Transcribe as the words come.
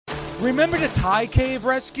Remember the Thai cave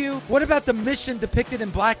rescue? What about the mission depicted in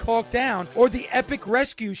Black Hawk Down or the epic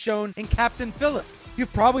rescue shown in Captain Phillips?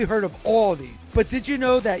 You've probably heard of all of these, but did you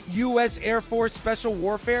know that U.S. Air Force Special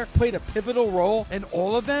Warfare played a pivotal role in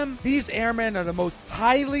all of them? These airmen are the most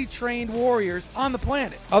highly trained warriors on the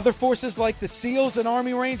planet. Other forces like the SEALs and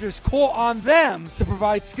Army Rangers call on them to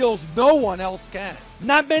provide skills no one else can.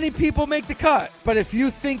 Not many people make the cut, but if you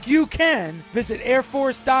think you can, visit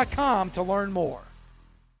airforce.com to learn more.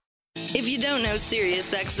 If you don't know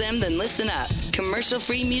SiriusXM, then listen up.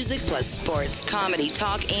 Commercial-free music plus sports, comedy,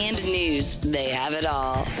 talk, and news. They have it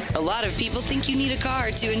all. A lot of people think you need a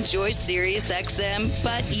car to enjoy SiriusXM,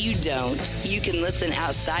 but you don't. You can listen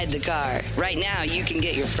outside the car. Right now, you can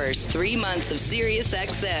get your first 3 months of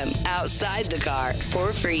SiriusXM outside the car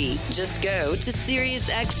for free. Just go to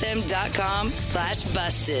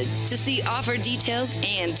SiriusXM.com/busted to see offer details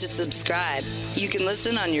and to subscribe. You can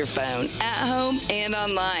listen on your phone, at home, and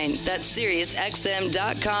online. That's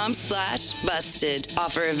SiriusXM.com/busted.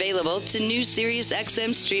 Offer available to new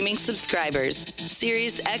SiriusXM streaming subscribers.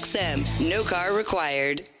 SiriusXM, no car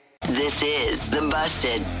required. This is the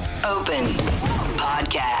Busted Open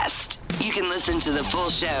Podcast. You can listen to the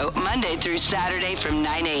full show Monday through Saturday from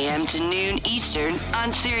 9 a.m. to noon Eastern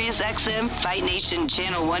on SiriusXM Fight Nation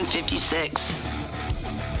Channel 156.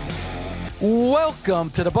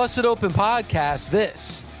 Welcome to the Busted Open Podcast.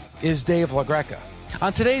 This is Dave LaGreca.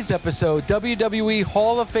 On today's episode, WWE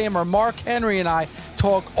Hall of Famer Mark Henry and I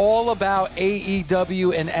talk all about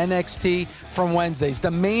AEW and NXT from Wednesdays. The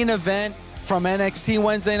main event from NXT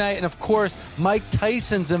Wednesday night, and of course, Mike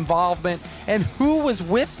Tyson's involvement and who was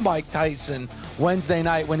with Mike Tyson Wednesday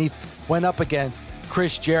night when he went up against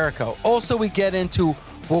Chris Jericho. Also, we get into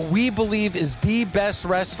what we believe is the best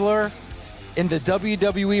wrestler in the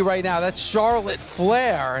WWE right now. That's Charlotte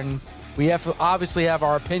Flair, and we have to obviously have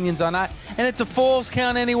our opinions on that. And it's a Falls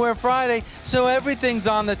Count Anywhere Friday, so everything's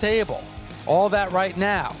on the table. All that right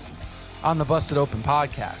now on the Busted Open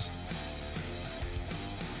Podcast.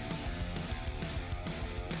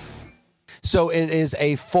 So it is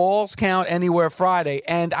a Falls Count Anywhere Friday,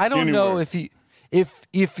 and I don't know if you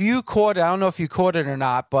caught it. I don't know if you caught it or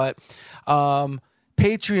not, but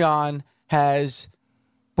Patreon has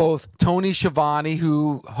both Tony Schiavone,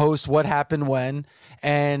 who hosts What Happened When,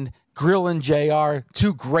 and Grill and JR,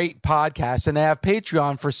 two great podcasts, and they have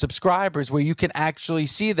Patreon for subscribers where you can actually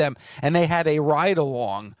see them. And they had a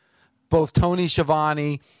ride-along, both Tony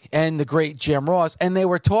Schiavone and the great Jim Ross, and they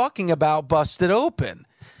were talking about Busted Open.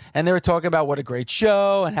 And they were talking about what a great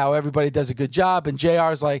show and how everybody does a good job. And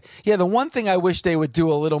JR's like, yeah, the one thing I wish they would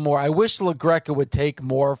do a little more, I wish LaGreca would take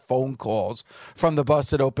more phone calls from the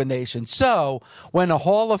Busted Open Nation. So when a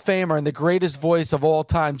Hall of Famer and the greatest voice of all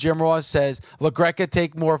time, Jim Ross, says, LaGreca,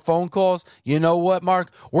 take more phone calls, you know what,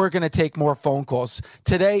 Mark? We're going to take more phone calls.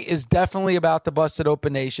 Today is definitely about the Busted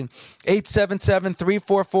Open Nation.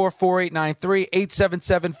 877-344-4893,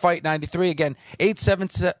 877-FIGHT-93. Again,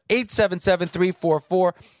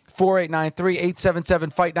 877-344-4893,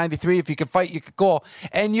 877-FIGHT-93. If you can fight, you can call.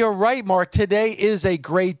 And you're right, Mark. Today is a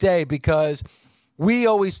great day because we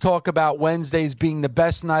always talk about Wednesdays being the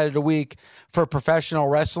best night of the week for professional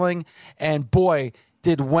wrestling. And boy,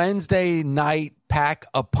 did Wednesday night pack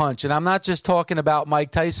a punch. And I'm not just talking about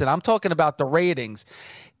Mike Tyson. I'm talking about the ratings.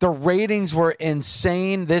 The ratings were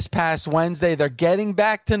insane this past Wednesday. They're getting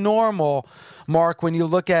back to normal, Mark, when you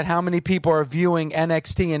look at how many people are viewing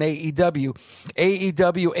NXT and AEW.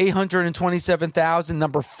 AEW, 827,000,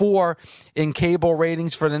 number 4 in cable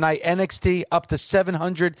ratings for the night. NXT up to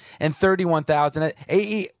 731,000.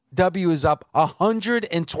 AEW is up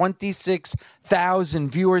 126,000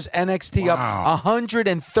 viewers. NXT up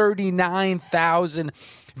 139,000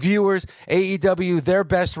 viewers. AEW, their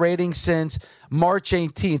best rating since March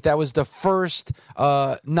 18th. That was the first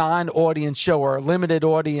non-audience show or limited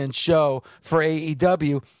audience show for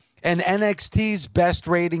AEW. And NXT's best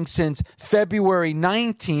rating since February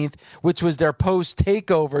 19th, which was their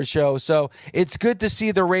post-takeover show. So it's good to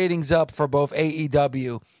see the ratings up for both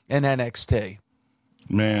AEW and NXT.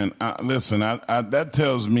 Man, listen, that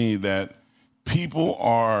tells me that people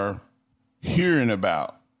are hearing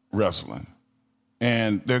about wrestling.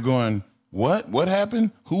 And they're going, what? What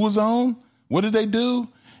happened? Who was on? What did they do?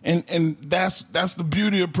 And that's the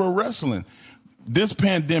beauty of pro wrestling. This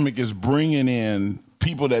pandemic is bringing in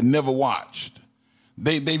people that never watched.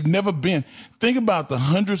 They've never been. Think about the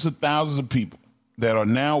hundreds of thousands of people that are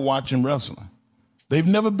now watching wrestling. They've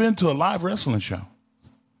never been to a live wrestling show.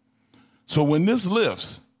 So when this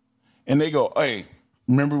lifts and they go, hey,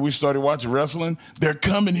 remember we started watching wrestling? They're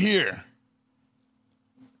coming here.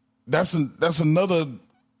 That's another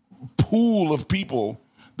pool of people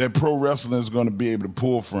that pro wrestling is going to be able to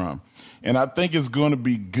pull from. And I think it's going to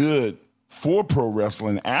be good for pro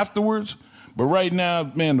wrestling afterwards. But right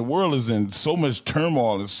now, man, the world is in so much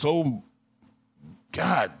turmoil and so,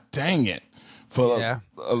 God dang it, for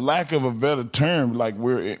a lack of a better term, like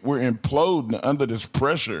we're imploding under this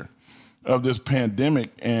pressure of this pandemic.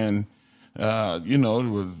 And, there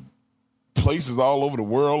was places all over the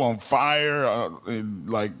world on fire,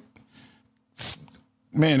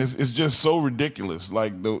 man, it's just so ridiculous.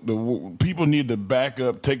 Like the people need to back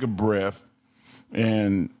up, take a breath,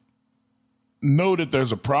 and know that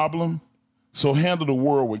there's a problem. So handle the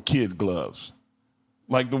world with kid gloves.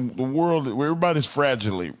 Like the world, everybody's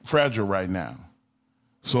fragile right now.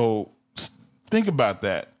 So think about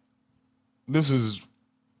that. This is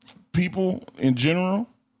people in general.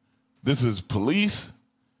 This is police.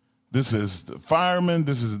 This is the firemen.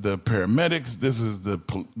 This is the paramedics. This is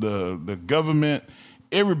the government.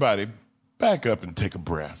 Everybody, back up and take a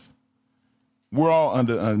breath. We're all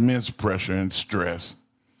under immense pressure and stress.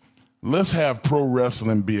 Let's have pro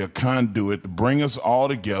wrestling be a conduit to bring us all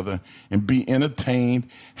together and be entertained,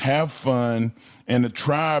 have fun, and to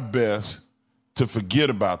try our best to forget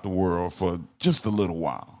about the world for just a little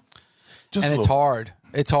while. It's hard.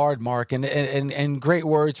 It's hard, Mark, and great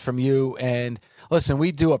words from you. And listen,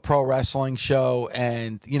 we do a pro wrestling show,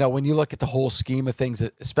 and when you look at the whole scheme of things,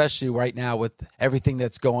 especially right now with everything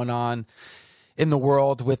that's going on in the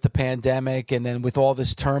world with the pandemic, and then with all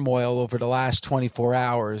this turmoil over the last 24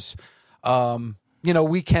 hours,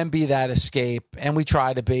 we can be that escape, and we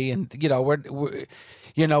try to be. And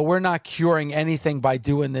we're not curing anything by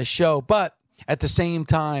doing this show, but at the same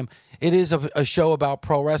time, it is a show about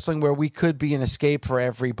pro wrestling where we could be an escape for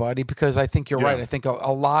everybody, because I think you're right. I think a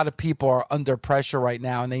lot of people are under pressure right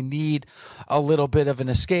now, and they need a little bit of an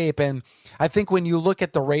escape. And I think when you look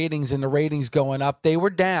at the ratings and the ratings going up, they were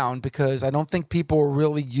down because I don't think people were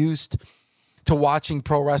really used to watching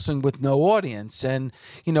pro wrestling with no audience. And,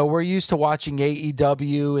 we're used to watching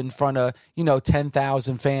AEW in front of,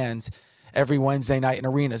 10,000 fans every Wednesday night in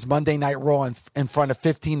arenas, Monday Night Raw in front of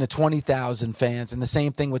 15 to 20,000 fans, and the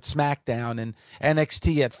same thing with SmackDown and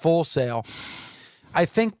NXT at Full Sail. I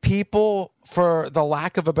think people, for the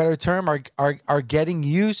lack of a better term, are getting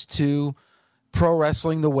used to pro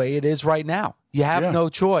wrestling the way it is right now. You have no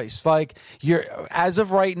choice. Like, as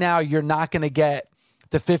of right now, you're not going to get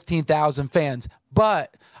the 15,000 fans,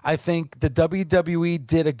 but I think the WWE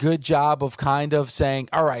did a good job of kind of saying,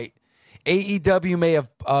 all right, AEW may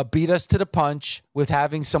have beat us to the punch with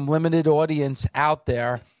having some limited audience out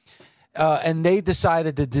there, and they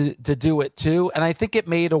decided to do it too. And I think it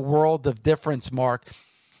made a world of difference, Mark.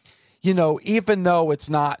 Even though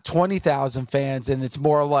it's not 20,000 fans and it's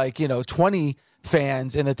more like, 20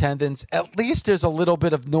 fans in attendance, at least there's a little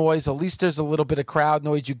bit of noise. At least there's a little bit of crowd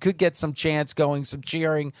noise. You could get some chants going, some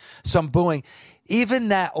cheering, some booing. Even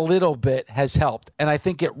that little bit has helped. And I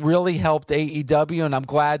think it really helped AEW, and I'm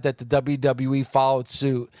glad that the WWE followed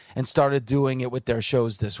suit and started doing it with their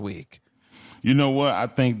shows this week. You know what? I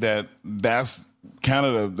think that's kind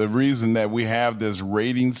of the reason that we have this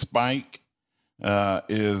rating spike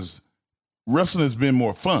is wrestling has been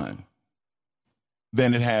more fun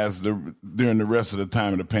than it has during the rest of the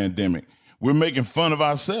time of the pandemic. We're making fun of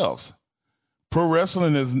ourselves. Pro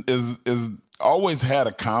wrestling is always had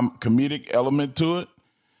a comedic element to it.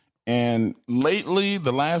 And lately,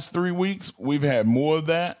 the last 3 weeks, we've had more of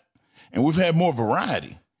that, and we've had more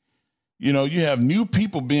variety. You have new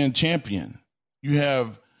people being championed. You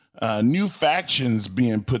have new factions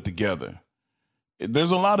being put together.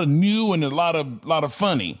 There's a lot of new and a lot of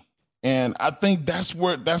funny. And I think that's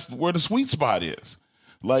where the sweet spot is.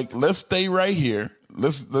 Like, let's stay right here.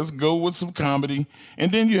 Let's go with some comedy.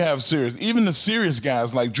 And then you have serious. Even the serious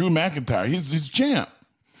guys like Drew McIntyre, he's champ.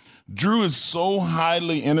 Drew is so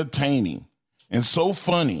highly entertaining and so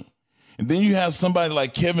funny. And then you have somebody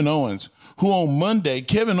like Kevin Owens, who on Monday,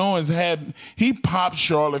 Kevin Owens he popped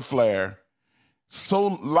Charlotte Flair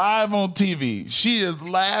so live on TV. She is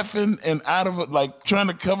laughing and out of it, like trying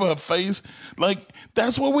to cover her face. Like,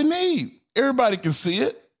 that's what we need. Everybody can see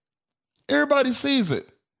it. Everybody sees it.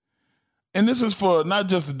 And this is for not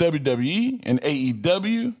just the WWE and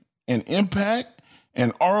AEW and Impact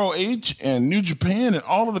and ROH and New Japan and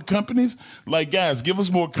all of the companies. Like, guys, give us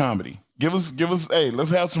more comedy. Give us, hey,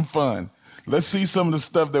 let's have some fun. Let's see some of the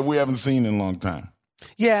stuff that we haven't seen in a long time.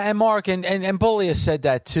 Yeah, and Mark and Bully has said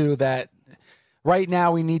that too, that right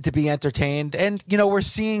now we need to be entertained. And, we're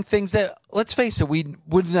seeing things that, let's face it, we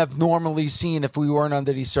wouldn't have normally seen if we weren't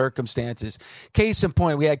under these circumstances. Case in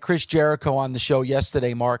point, we had Chris Jericho on the show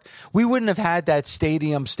yesterday, Mark. We wouldn't have had that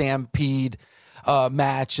stadium stampede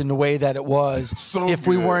match in the way that it was So if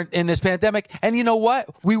we good. weren't in this pandemic. And you know what?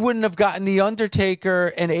 We wouldn't have gotten The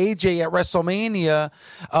Undertaker and AJ at WrestleMania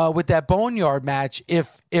with that Boneyard match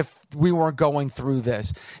if we weren't going through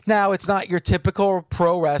this. Now, it's not your typical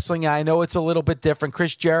pro wrestling. I know it's a little bit different.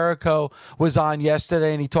 Chris Jericho was on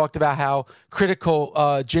yesterday, and he talked about how critical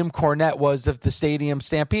Jim Cornette was of the Stadium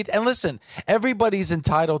Stampede. And listen, everybody's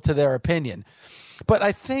entitled to their opinion. But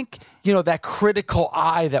I think, that critical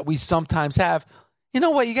eye that we sometimes have, you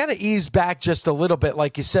know what? You got to ease back just a little bit,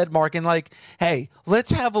 like you said, Mark, and hey,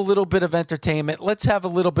 let's have a little bit of entertainment. Let's have a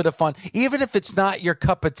little bit of fun. Even if it's not your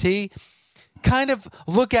cup of tea, kind of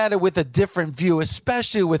look at it with a different view,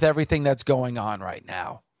 especially with everything that's going on right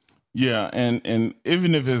now. Yeah, and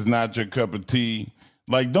even if it's not your cup of tea,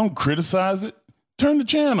 don't criticize it. Turn the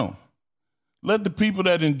channel. Let the people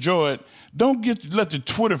that enjoy it, let your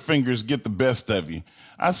Twitter fingers get the best of you.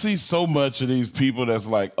 I see so much of these people that's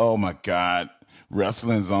like, oh my God,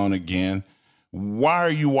 wrestling's on again. Why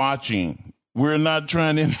are you watching? We're not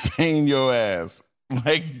trying to entertain your ass.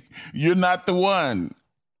 You're not the one.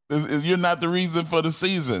 You're not the reason for the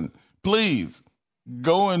season. Please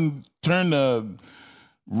go and turn the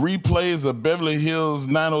replays of Beverly Hills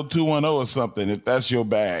 90210 or something if that's your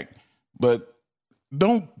bag. But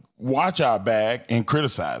don't watch our bag and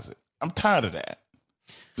criticize it. I'm tired of that.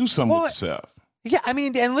 Do something with yourself. Yeah, I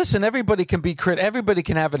mean, and listen, everybody can be everybody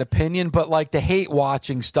can have an opinion, but the hate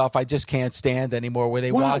watching stuff, I just can't stand anymore. Where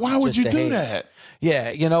they watch. Why would you do hate. that?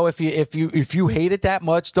 Yeah, if you hate it that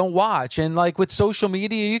much, don't watch. And with social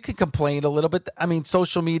media, you can complain a little bit. I mean,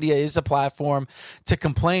 social media is a platform to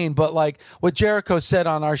complain, but what Jericho said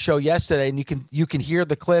on our show yesterday, and you can hear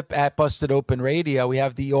the clip at Busted Open Radio. We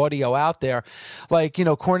have the audio out there.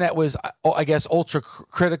 Cornette was, I guess, ultra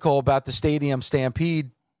critical about the Stadium Stampede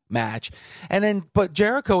match. But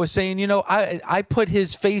Jericho was saying, I put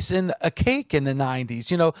his face in a cake in the 90s.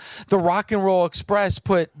 The Rock and Roll Express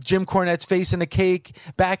put Jim Cornette's face in a cake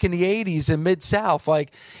back in the 80s in Mid-South.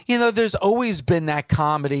 There's always been that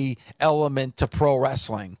comedy element to pro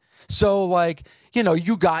wrestling. So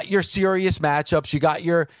you got your serious matchups. You got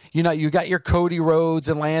your Cody Rhodes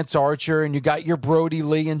and Lance Archer, and you got your Brody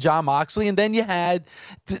Lee and Jon Moxley. And then you had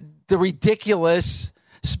the ridiculous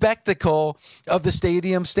spectacle of the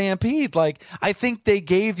Stadium Stampede. I think they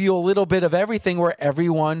gave you a little bit of everything where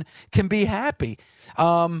everyone can be happy.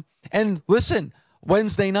 And listen,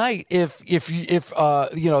 Wednesday night, if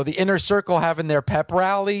the Inner Circle having their pep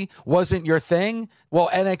rally wasn't your thing, well,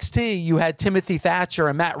 NXT, you had Timothy Thatcher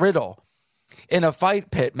and Matt Riddle in a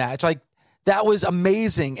fight pit match. That was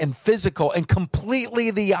amazing and physical and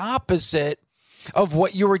completely the opposite of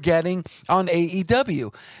what you were getting on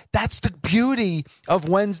AEW. That's the beauty of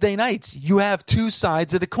Wednesday nights. You have two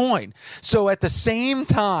sides of the coin. So at the same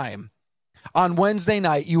time, on Wednesday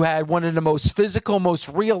night, you had one of the most physical, most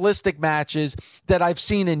realistic matches that I've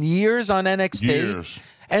seen in years on NXT. Years.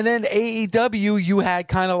 And then AEW, you had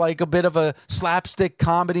kind of a bit of a slapstick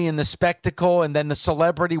comedy and the spectacle, and then the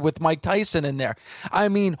celebrity with Mike Tyson in there. I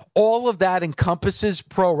mean, all of that encompasses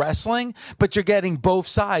pro wrestling, but you're getting both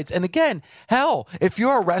sides. And again, hell, if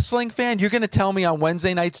you're a wrestling fan, you're going to tell me on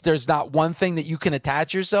Wednesday nights there's not one thing that you can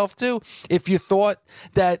attach yourself to. If you thought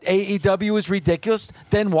that AEW was ridiculous,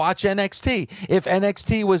 then watch NXT. If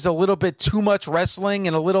NXT was a little bit too much wrestling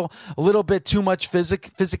and a little bit too much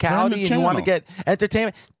physicality, and you want to get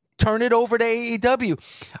entertainment, turn it over to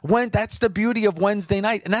AEW. That's the beauty of Wednesday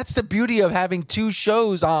night, and that's the beauty of having two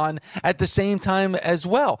shows on at the same time as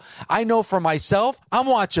well. I know for myself, I'm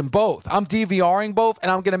watching both. I'm DVRing both,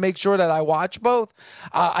 and I'm going to make sure that I watch both.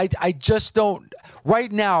 I just don't.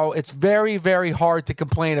 Right now, it's very, very hard to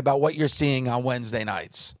complain about what you're seeing on Wednesday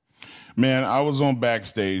nights. Man, I was on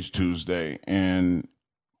Backstage Tuesday, and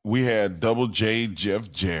we had Double J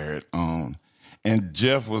Jeff Jarrett on, and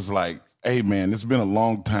Jeff was like, hey, man, it's been a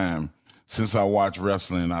long time since I watched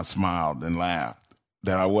wrestling and I smiled and laughed,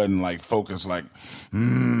 that I wasn't focused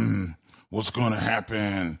what's going to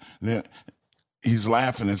happen? He's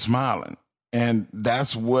laughing and smiling. And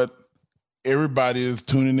that's what everybody is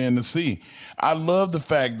tuning in to see. I love the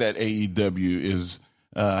fact that AEW is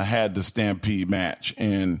had the Stampede match,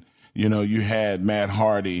 and, you had Matt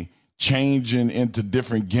Hardy changing into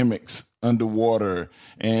different gimmicks underwater,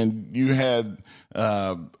 and you had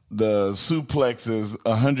the suplexes,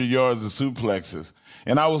 100 yards of suplexes.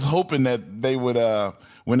 And I was hoping that they would,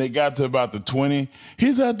 when they got to about the 20,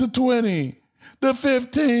 he's at the 20, the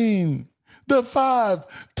 15, the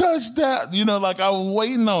 5, touchdown. I was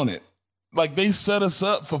waiting on it. They set us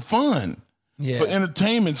up for fun, for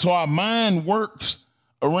entertainment. So our mind works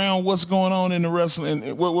around what's going on in the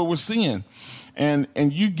wrestling, what we're seeing. And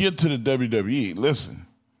you get to the WWE, listen,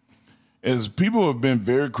 is people have been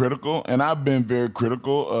very critical, and I've been very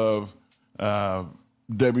critical of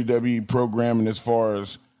WWE programming as far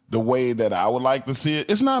as the way that I would like to see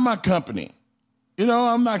it. It's not my company.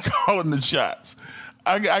 I'm not calling the shots.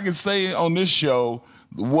 I can say on this show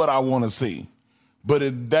what I want to see, but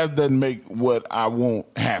that doesn't make what I want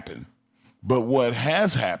happen. But what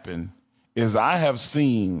has happened is I have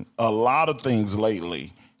seen a lot of things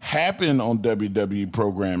lately happen on WWE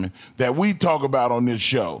programming that we talk about on this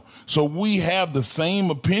show. So we have the same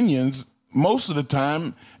opinions most of the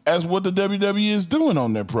time as what the WWE is doing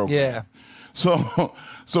on their program. Yeah.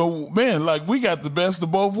 So man, like, we got the best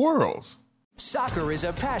of both worlds. Soccer is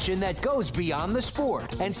a passion that goes beyond the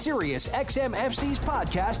sport, and Sirius XM FC's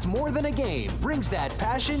podcast, More Than a Game, brings that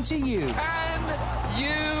passion to you. Can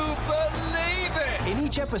you believe it? In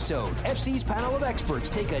each episode, FC's panel of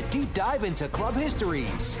experts take a deep dive into club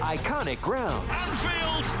histories, iconic grounds,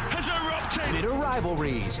 Anfield has erupted. bitter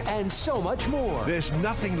rivalries, and so much more. There's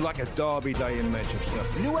nothing like a derby day in Manchester.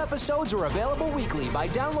 New episodes are available weekly by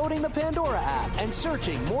downloading the Pandora app and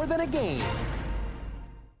searching More Than a Game.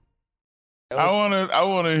 I want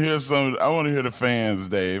to hear I want to hear the fans,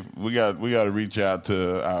 Dave. We got to reach out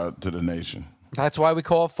to the nation. That's why we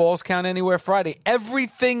call it Falls Count Anywhere Friday.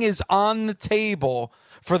 Everything is on the table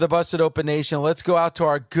for the Busted Open Nation. Let's go out to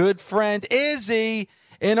our good friend Izzy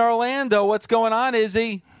in Orlando. What's going on,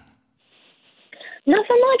 Izzy? Not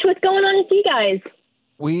so much. What's going on with you guys?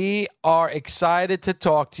 We are excited to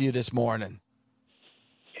talk to you this morning.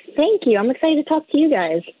 Thank you. I'm excited to talk to you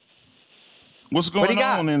guys. What's going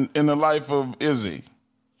on in the life of Izzy?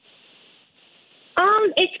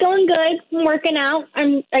 It's going good. I'm working out.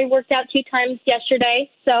 I worked out 2 times yesterday,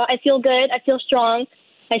 so I feel good. I feel strong.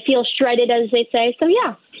 I feel shredded, as they say. So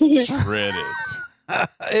yeah. Shredded.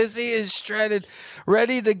 Izzy is shredded,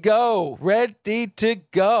 ready to go.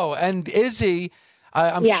 And Izzy,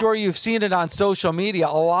 I'm sure you've seen it on social media. A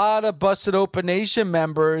lot of Busted Open Nation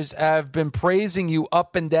members have been praising you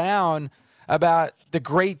up and down about the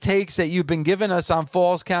great takes that you've been giving us on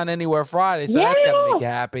Falls Count Anywhere Friday. So that's got to make you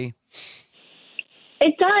happy.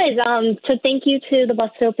 It does. So thank you to the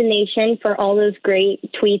Busted Open Nation for all those great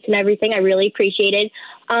tweets and everything. I really appreciate it.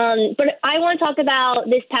 But I want to talk about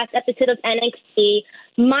this past episode of NXT.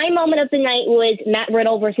 My moment of the night was Matt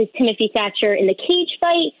Riddle versus Timothy Thatcher in the cage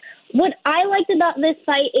fight. What I liked about this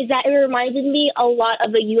fight is that it reminded me a lot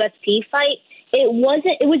of a UFC fight. It was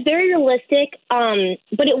very realistic,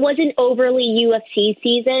 but it wasn't overly UFC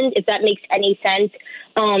seasoned, if that makes any sense.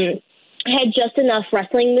 Had just enough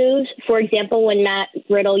wrestling moves. For example, when Matt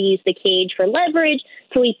Riddle used the cage for leverage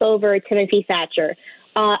to leap over Timothy Thatcher.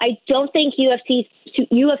 I don't think UFC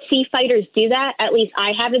fighters do that. At least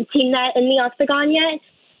I haven't seen that in the octagon yet.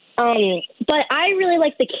 But I really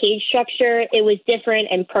like the cage structure. It was different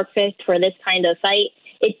and perfect for this kind of fight.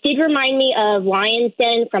 It did remind me of Lion's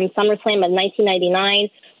Den from SummerSlam of 1999,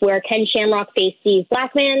 where Ken Shamrock faced Steve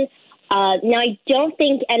Blackman. Now, I don't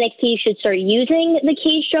think NXT should start using the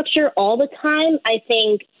cage structure all the time. I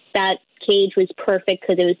think that cage was perfect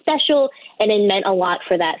because it was special and it meant a lot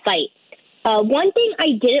for that fight. One thing I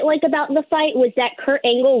didn't like about the fight was that Kurt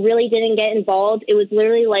Angle really didn't get involved. It was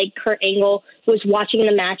literally like Kurt Angle was watching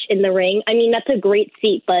the match in the ring. I mean, that's a great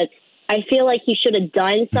seat, but I feel like he should have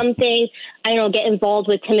done something. I don't know, get involved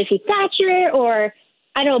with Timothy Thatcher or,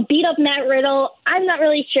 I don't know, beat up Matt Riddle. I'm not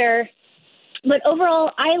really sure. But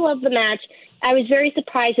overall, I love the match. I was very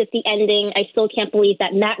surprised at the ending. I still can't believe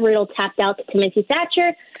that Matt Riddle tapped out to Timothy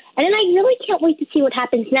Thatcher. And then I really can't wait to see what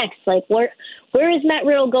happens next. Like, where is Matt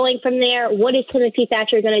Riddle going from there? What is Timothy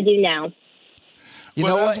Thatcher going to do now? You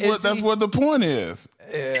know that's what the point is,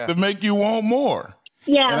 to make you want more.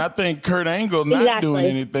 Yeah. And I think Kurt Angle not doing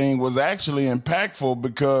anything was actually impactful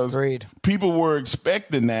because people were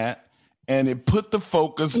expecting that, and it put the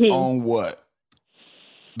focus on what?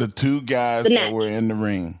 The 2 guys that were in the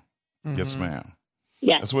ring. Yes, ma'am.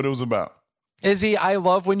 Yeah. That's what it was about. Izzy, I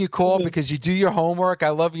love when you call because you do your homework. I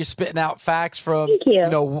love you spitting out facts from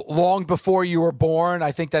long before you were born.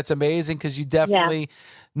 I think that's amazing because you definitely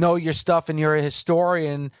know your stuff and you're a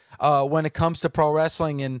historian when it comes to pro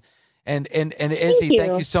wrestling. And Izzy,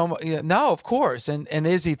 thank you so much. No, of course. And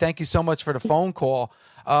Izzy, thank you so much for the phone call.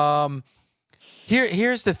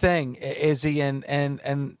 Here's the thing, Izzy,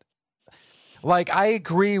 and like I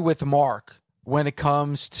agree with Mark when it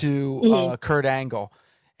comes to Kurt Angle.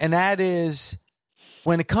 And that is,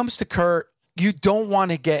 when it comes to Kurt, you don't want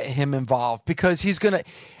to get him involved because he's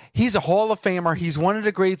a Hall of Famer. He's one of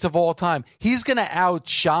the greats of all time. He's going to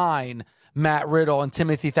outshine Matt Riddle and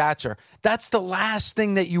Timothy Thatcher. That's the last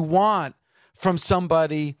thing that you want from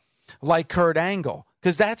somebody like Kurt Angle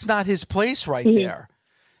because that's not his place right there.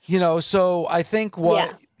 So I think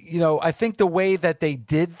I think the way that they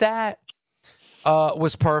did that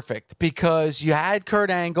was perfect because you had Kurt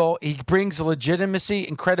Angle. He brings legitimacy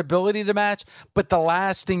and credibility to the match, but the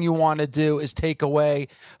last thing you want to do is take away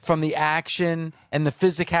from the action and the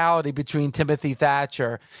physicality between Timothy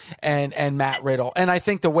Thatcher and Matt Riddle. And I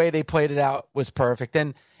think the way they played it out was perfect.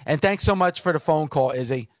 And thanks so much for the phone call,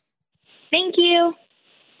 Izzy. Thank you.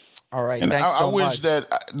 All right. And thanks I wish much.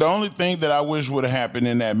 that the only thing that I wish would have happened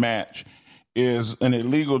in that match is an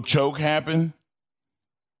illegal choke happened.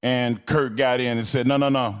 And Kurt got in and said,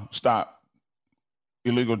 no, stop.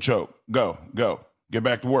 Illegal choke. Go. Get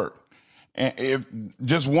back to work. And if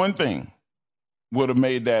just one thing would have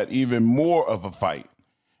made that even more of a fight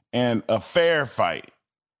and a fair fight.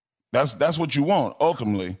 That's what you want,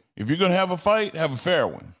 ultimately. If you're going to have a fight, have a fair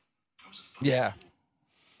one. Yeah.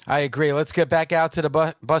 I agree. Let's get back out to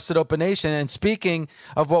the Busted Open Nation. And speaking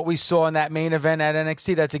of what we saw in that main event at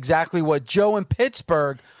NXT, that's exactly what Joe in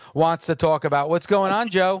Pittsburgh wants to talk about. What's going on,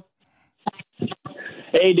 Joe?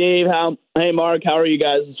 Hey, Dave. Hey, Mark. How are you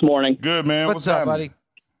guys this morning? Good, man. What's up, buddy?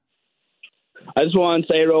 I just want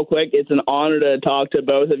to say real quick, it's an honor to talk to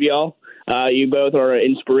both of y'all. You both are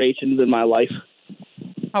inspirations in my life.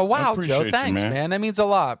 Oh, wow, Joe. Thanks, man. That means a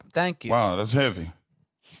lot. Thank you. Wow, that's heavy.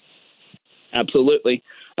 Absolutely.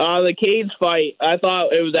 The cage fight, I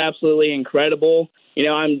thought it was absolutely incredible.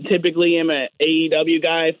 I'm typically an AEW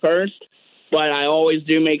guy first, but I always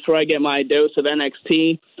do make sure I get my dose of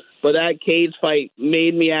NXT. But that cage fight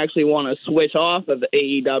made me actually want to switch off of the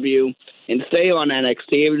AEW and stay on NXT.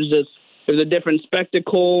 It was a different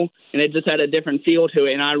spectacle, and it just had a different feel to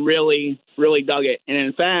it, and I really, really dug it. And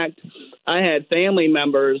in fact, I had family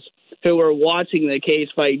members who were watching the cage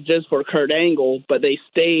fight just for Kurt Angle, but they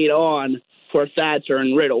stayed on for Thatcher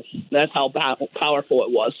and Riddle. That's how powerful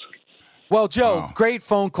it was. Well, Joe, Great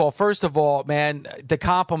phone call. First of all, man, the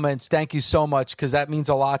compliments, thank you so much, because that means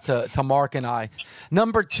a lot to Mark and I.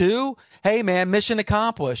 Number two, hey, man, mission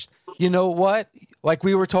accomplished. You know what? Like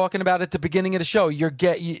we were talking about at the beginning of the show,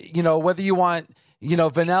 whether you want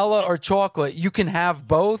vanilla or chocolate, you can have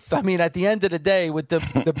both. I mean, at the end of the day, with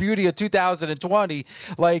the beauty of 2020,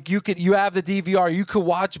 like you have the DVR, you could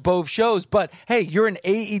watch both shows. But hey, you're an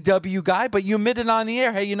AEW guy, but you admitted on the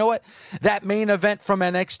air, hey, you know what? That main event from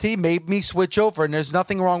NXT made me switch over, and there's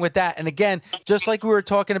nothing wrong with that. And again, just like we were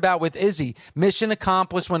talking about with Izzy, mission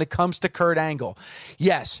accomplished when it comes to Kurt Angle.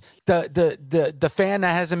 Yes, the fan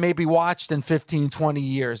that hasn't maybe watched in 15, 20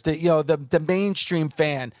 years, the mainstream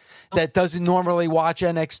fan that doesn't normally watch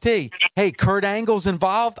NXT. Hey, Kurt Angle's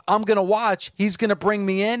involved. I'm going to watch. He's going to bring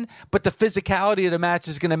me in, but the physicality of the match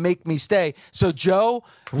is going to make me stay. So, Joe,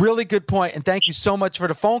 really good point, and thank you so much for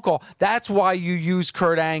the phone call. That's why you use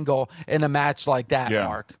Kurt Angle in a match like that,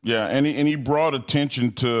 Mark. Yeah, and he brought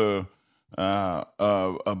attention to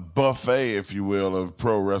a buffet, if you will, of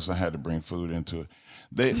pro wrestling. Had to bring food into it.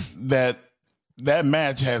 That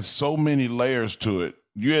match has so many layers to it.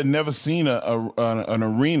 You had never seen an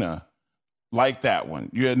arena like that one.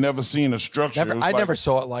 You had never seen a structure. I never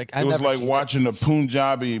saw it like. It was like watching a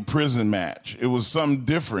Punjabi prison match. It was something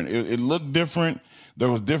different. It looked different. There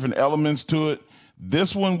was different elements to it.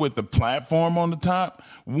 This one with the platform on the top.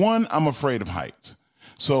 One, I'm afraid of heights.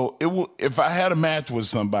 So if I had a match with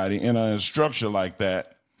somebody in a structure like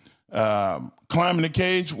that, climbing the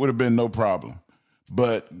cage would have been no problem.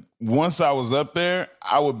 But once I was up there,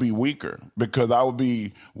 I would be weaker because I would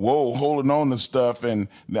be, holding on to stuff, and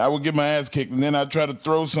I would get my ass kicked, and then I'd try to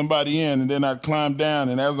throw somebody in, and then I'd climb down,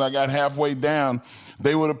 and as I got halfway down,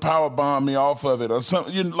 they would have powerbombed me off of it or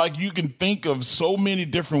something. You can think of so many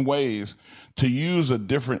different ways to use a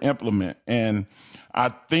different implement, and I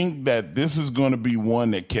think that this is going to be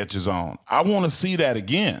one that catches on. I want to see that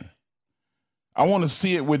again. I want to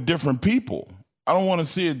see it with different people. I don't want to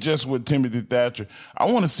see it just with Timothy Thatcher.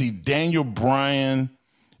 I want to see Daniel Bryan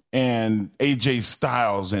and AJ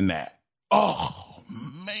Styles in that. Oh,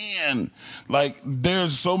 man. Like,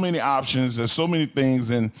 there's so many options. There's so many things.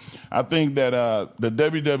 And I think that the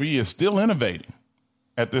WWE is still innovating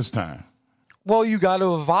at this time. Well, you got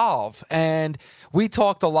to evolve. And we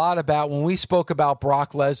talked a lot about, when we spoke about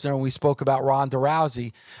Brock Lesnar and we spoke about Ronda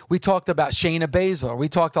Rousey, we talked about Shayna Baszler. We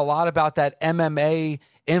talked a lot about that MMA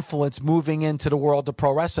influence moving into the world of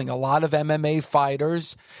pro wrestling. A lot of MMA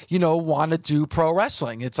fighters, want to do pro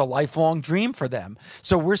wrestling. It's a lifelong dream for them.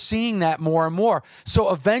 So we're seeing that more and more.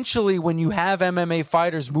 So eventually, when you have MMA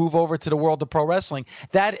fighters move over to the world of pro wrestling,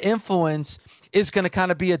 that influence is going to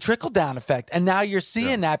kind of be a trickle-down effect. And now you're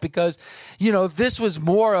seeing that because, this was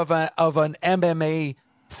more of an MMA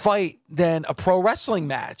fight than a pro wrestling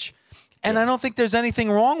match. And I don't think there's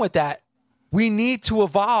anything wrong with that. we need to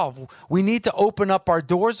evolve. We need to open up our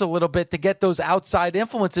doors a little bit to get those outside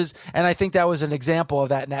influences. And I think that was an example of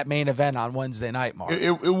that in that main event on Wednesday night, Mark.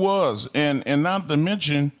 It was. And not to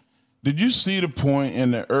mention, did you see the point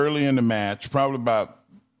early in the match, probably about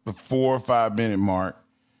the 4 or 5 minute mark,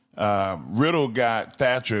 Riddle got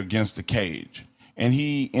Thatcher against the cage. And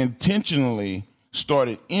he intentionally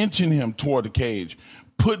started inching him toward the cage,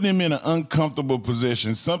 putting him in an uncomfortable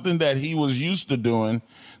position, something that he was used to doing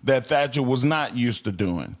that Thatcher was not used to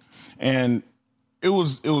doing. And it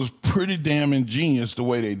was pretty damn ingenious the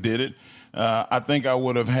way they did it. I think I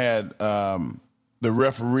would have had the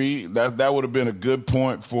referee, that would have been a good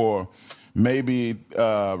point for maybe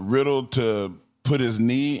Riddle to put his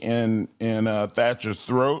knee in Thatcher's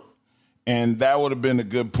throat. And that would have been a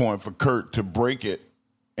good point for Kurt to break it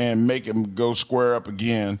and make him go square up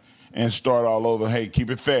again and start all over. Hey,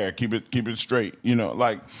 keep it fair, keep it straight. And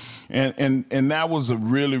that was a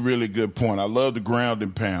really, really good point. I love the ground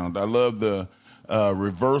and pound. I love the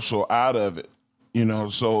reversal out of it.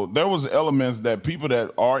 So there was elements that people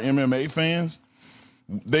that are MMA fans,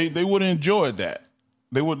 they would have enjoyed that.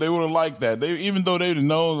 They would have liked that. Even though they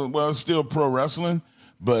know, well, it's still pro wrestling,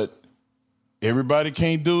 but everybody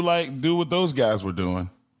can't do what those guys were doing.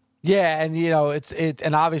 Yeah, and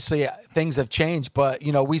and obviously things have changed, but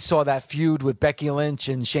we saw that feud with Becky Lynch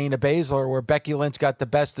and Shayna Baszler, where Becky Lynch got the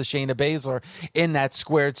best of Shayna Baszler in that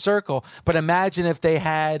squared circle. But imagine if they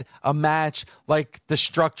had a match like the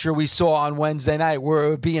structure we saw on Wednesday night, where it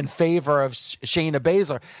would be in favor of Shayna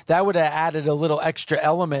Baszler. That would have added a little extra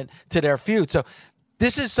element to their feud. So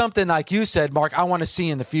this is something, like you said, Mark, I want to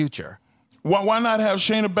see in the future. Why not have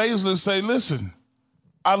Shayna Baszler say, listen,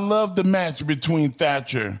 I love the match between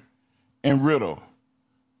Thatcher and Riddle.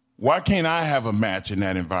 Why can't I have a match in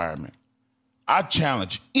that environment? I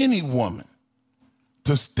challenge any woman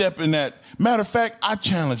to step in that. Matter of fact, I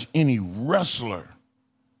challenge any wrestler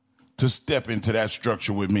to step into that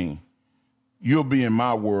structure with me. You'll be in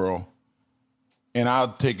my world, and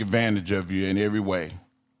I'll take advantage of you in every way.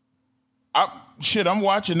 I'm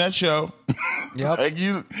watching that show. Yep. Like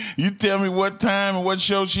you tell me what time and what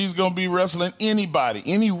show she's going to be wrestling. Anybody,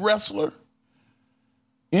 any wrestler,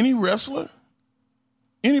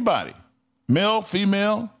 anybody, male,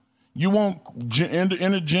 female, you want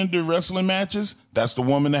intergender wrestling matches? That's the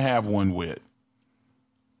woman to have one with.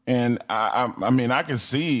 And I mean, I can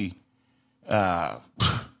see. I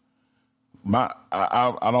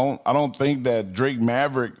don't think that Drake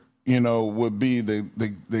Maverick, would be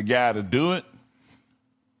the guy to do it.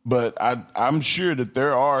 But I'm sure that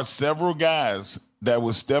there are several guys that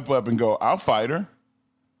would step up and go, I'll fight her.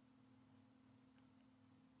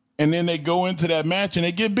 And then they go into that match and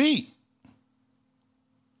they get beat.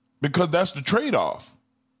 Because that's the trade-off.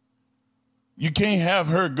 You can't have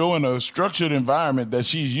her go in a structured environment that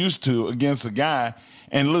she's used to against a guy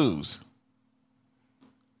and lose.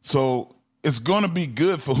 So it's going to be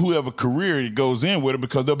good for whoever career it goes in with it,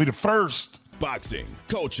 because they'll be the first. Boxing,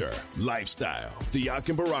 culture, lifestyle. The Yak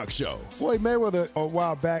and Barack Show. Floyd Mayweather a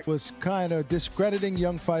while back was kind of discrediting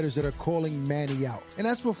young fighters that are calling Manny out. And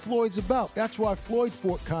that's what Floyd's about. That's why Floyd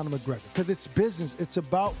fought Conor McGregor, because it's business. It's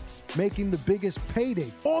about making the biggest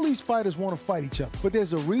payday. All these fighters want to fight each other, but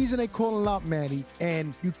there's a reason they calling out Manny,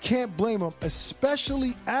 and you can't blame him,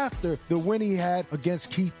 especially after the win he had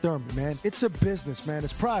against Keith Thurman, man. It's a business, man.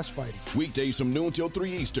 It's prize fighting. Weekdays from noon till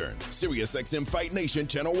 3 Eastern. SiriusXM Fight Nation,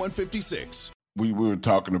 channel 156. We were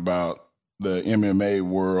talking about the MMA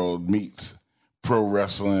world meets pro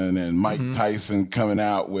wrestling, and Mike Tyson coming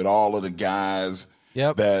out with all of the guys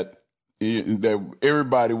that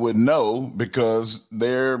everybody would know because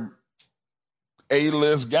they're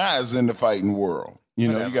A-list guys in the fighting world.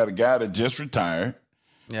 You got a guy that just retired,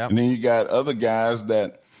 and then you got other guys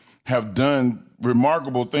that have done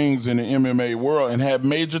remarkable things in the MMA world and have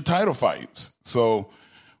major title fights. So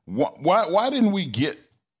why didn't we get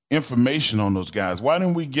information on those guys? Why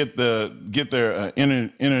didn't we get their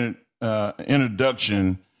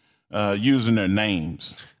introduction using their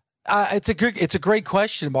names? It's a great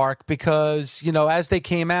question, Mark, because as they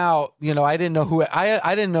came out, I didn't know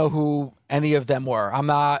who any of them were. I'm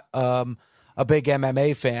not a big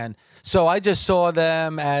MMA fan, so I just saw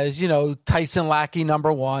them as Tyson Lackey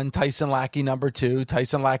number 1, Tyson Lackey number 2,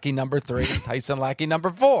 Tyson Lackey number 3, Tyson Lackey number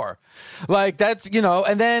 4. Like that's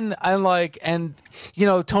and then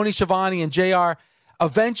Tony Schiavone and JR.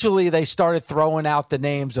 Eventually, they started throwing out the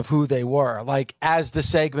names of who they were, like as the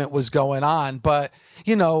segment was going on. But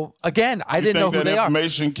again, I didn't know who they are.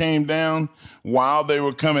 Information came down while they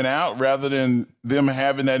were coming out, rather than them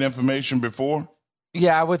having that information before.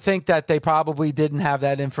 Yeah, I would think that they probably didn't have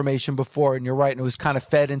that information before, and you're right, and it was kind of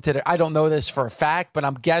fed into the. I don't know this for a fact, but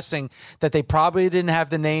I'm guessing that they probably didn't have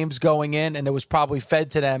the names going in, and it was probably fed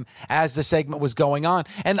to them as the segment was going on.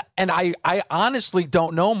 And I honestly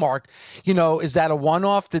don't know, Mark. Is that a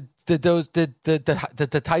one-off?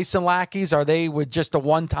 The Tyson lackeys, are they with just a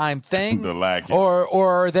one-time thing? The lackey.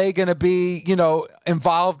 Or are they going to be,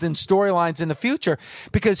 involved in storylines in the future?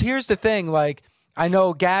 Because here's the thing, like, I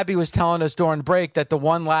know Gabby was telling us during break that the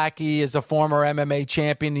one lackey is a former MMA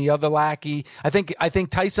champion. The other lackey, I think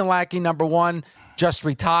Tyson lackey number 1 just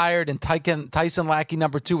retired, and Tyson lackey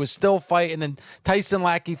number 2 is still fighting, and Tyson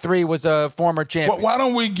lackey 3 was a former champion. Why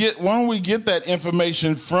don't we get that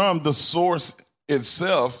information from the source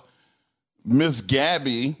itself, Miss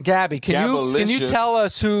Gabby? Gabby, can you tell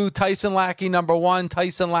us who Tyson lackey number 1,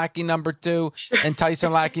 Tyson lackey number 2, and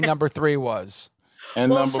Tyson lackey number 3 was?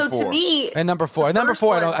 And number 4. To me, and number 4. Number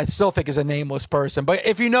 4, I still think is a nameless person. But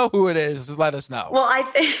if you know who it is, let us know. Well, I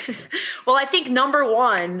think number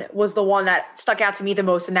 1 was the one that stuck out to me the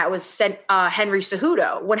most, and that was Henry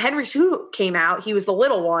Cejudo. When Henry Cejudo came out, he was the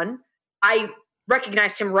little one. I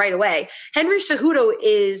recognized him right away. Henry Cejudo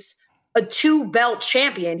is a 2-belt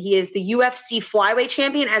champion. He is the UFC flyweight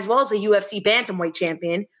champion as well as the UFC bantamweight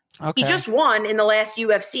champion. Okay. He just won in the last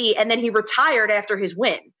UFC, and then he retired after his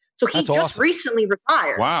win. So he just recently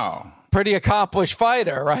retired. Wow. Pretty accomplished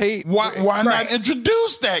fighter, right? Why not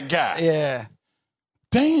introduce that guy? Yeah.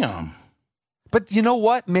 Damn. But you know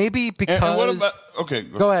what? Maybe because... And what about... Okay.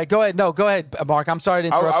 Go ahead. No, go ahead, Mark. I'm sorry to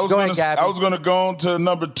interrupt. Go ahead, Gabby. I was going to go on to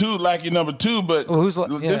number 2, lackey number 2, but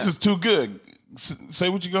this is too good. Say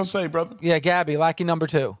what you're going to say, brother. Yeah, Gabby, lackey number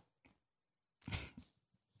 2.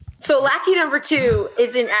 So lackey number 2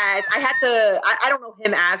 isn't as I don't know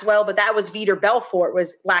him as well, but that was Vitor Belfort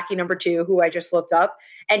was lackey number 2, who I just looked up.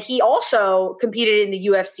 And he also competed in the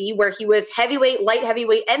UFC where he was heavyweight, light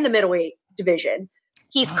heavyweight, and the middleweight division.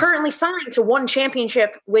 He's currently signed to one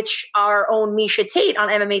championship, which our own Miesha Tate on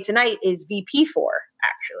MMA Tonight is VP for,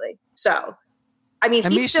 actually. So, I mean,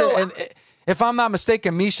 and he's still... And if I'm not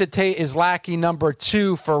mistaken, Miesha Tate is lackey number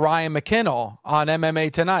 2 for Ryan McKinnell on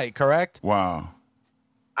MMA Tonight, correct? Wow.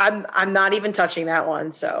 I'm not even touching that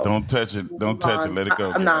one. So don't touch it. Don't touch it. Let it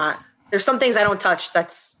go. I'm not. There's some things I don't touch.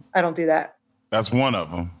 I don't do that. That's one of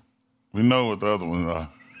them. We know what the other ones are.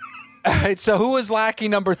 All right. So who was lackey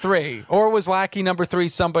number 3, or was lackey number 3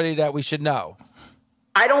 somebody that we should know?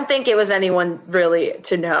 I don't think it was anyone really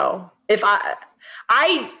to know.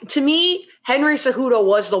 To me, Henry Cejudo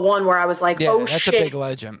was the one where I was like, oh, that's shit, a big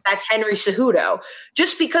legend. That's Henry Cejudo.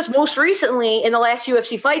 Just because most recently in the last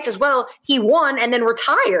UFC fights as well, he won and then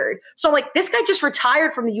retired. So I'm like, this guy just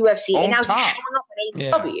retired from the UFC and now he's showing up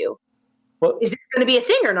at AEW. Yeah. Well, is it going to be a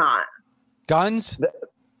thing or not? Guns?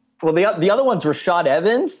 Well, the other one's Rashad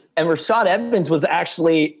Evans, and Rashad Evans was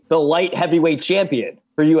actually the light heavyweight champion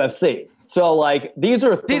for UFC. So, like, these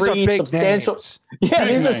are big substantial names. Yeah,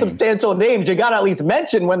 these are substantial names you got to at least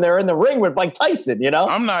mention when they're in the ring with Mike Tyson, you know?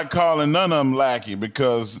 I'm not calling none of them lackey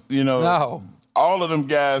because, all of them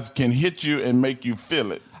guys can hit you and make you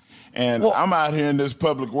feel it. And I'm out here in this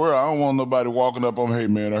public world. I don't want nobody walking up on me, hey,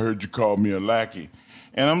 man, I heard you call me a lackey.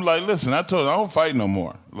 And I'm like, listen, I told you, I don't fight no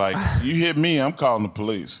more. Like, you hit me, I'm calling the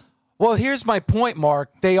police. Well, here's my point,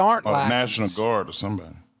 Mark. They aren't lackeys. National Guard or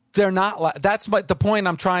somebody. They're not. That's the point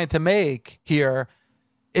I'm trying to make here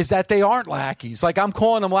is that they aren't lackeys. Like, I'm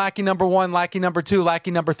calling them lackey number 1, lackey number 2,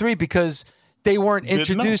 lackey number 3 because they weren't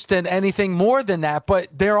introduced in anything more than that. But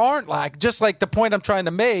there aren't just like the point I'm trying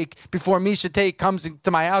to make before Miesha Tate comes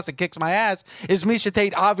to my house and kicks my ass is Miesha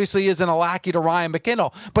Tate obviously isn't a lackey to Ryan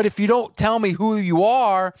McKinnell. But if you don't tell me who you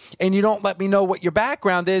are and you don't let me know what your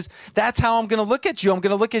background is, that's how I'm going to look at you. I'm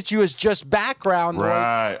going to look at you as just background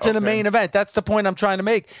noise to the main event. That's the point I'm trying to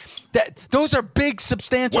make. Those are big,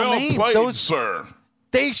 substantial names. Well played, sir.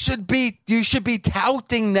 You should be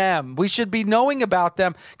touting them. We should be knowing about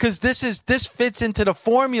them because this fits into the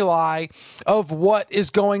formulae of what is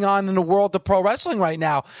going on in the world of pro wrestling right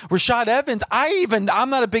now. Rashad Evans, I'm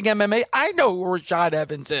not a big MMA. I know who Rashad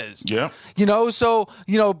Evans is. Yeah.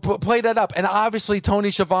 Play that up. And obviously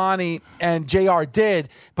Tony Schiavone and JR did,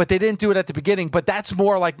 but they didn't do it at the beginning. But that's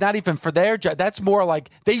more like not even for their job. That's more like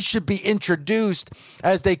they should be introduced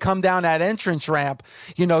as they come down that entrance ramp,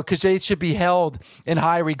 because they should be held in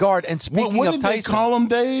high regard. And speaking what of did Tyson, they call him,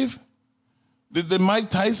 Dave? Did Mike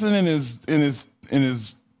Tyson and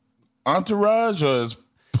his entourage or his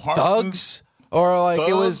thugs? Or like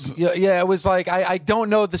thugs? it was like, I don't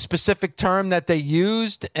know the specific term that they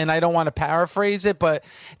used, and I don't want to paraphrase it, but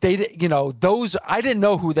those, I didn't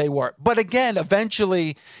know who they were. But again,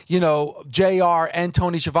 eventually, JR and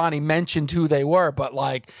Tony Schiavone mentioned who they were, but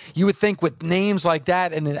like, you would think with names like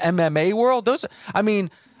that in an MMA world, those are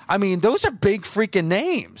big freaking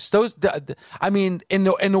names.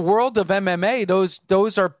 In the world of MMA,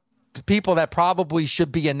 those are people that probably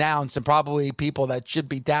should be announced and probably people that should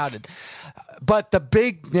be doubted. But the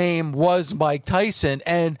big name was Mike Tyson.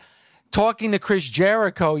 And talking to Chris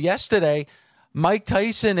Jericho yesterday, Mike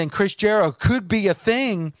Tyson and Chris Jericho could be a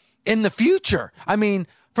thing in the future. I mean,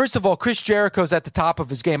 first of all, Chris Jericho's at the top of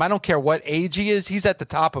his game. I don't care what age he is. He's at the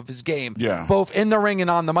top of his game, both in the ring and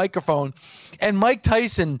on the microphone. And Mike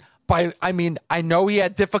Tyson, I know he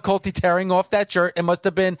had difficulty tearing off that shirt. It must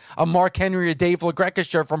have been a Mark Henry or Dave LaGreca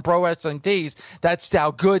shirt from Pro Wrestling Tees. That's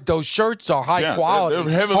how good those shirts are, high quality,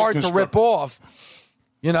 they're hard to rip off.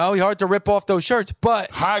 Hard to rip off those shirts,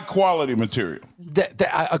 but high quality material.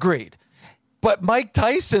 Agreed. But Mike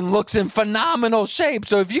Tyson looks in phenomenal shape.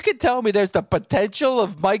 So if you could tell me there's the potential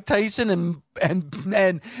of Mike Tyson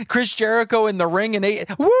and Chris Jericho in the ring and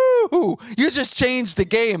woo! You just changed the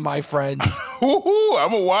game, my friend. Woo!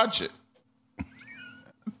 I'm gonna watch it.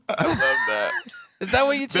 I love that. Is that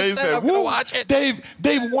what you just said? I'm gonna watch it. Dave,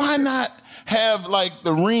 why not have like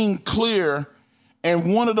the ring clear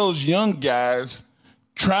and one of those young guys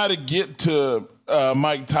try to get to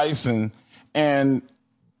Mike Tyson and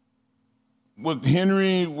what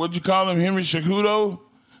Henry, what'd you call him? Henry Cejudo?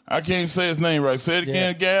 I can't say his name right. Say it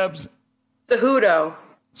again, Gabs. Cejudo.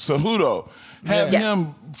 Have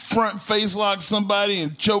him front face lock somebody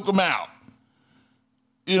and choke him out.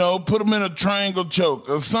 Put him in a triangle choke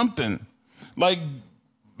or something. Like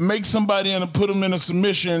make somebody in and put him in a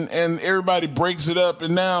submission and everybody breaks it up.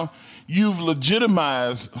 And now you've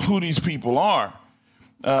legitimized who these people are.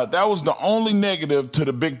 That was the only negative to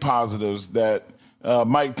the big positives that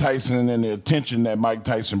Mike Tyson and the attention that Mike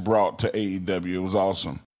Tyson brought to AEW. It was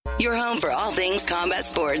awesome. Your home for all things combat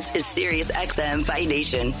sports is SiriusXM Fight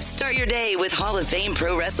Nation. Start your day with Hall of Fame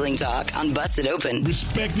Pro Wrestling Talk on Busted Open.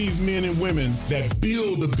 Respect these men and women that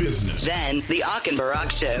build the business. Then, the Ak and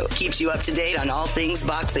Barak Show keeps you up to date on all things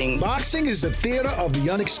boxing. Boxing is the theater of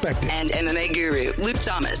the unexpected. And MMA guru Luke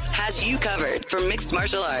Thomas has you covered for mixed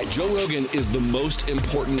martial arts. Joe Rogan is the most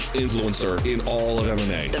important influencer in all of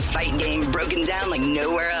MMA. The fight game broken down like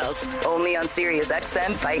nowhere else. Only on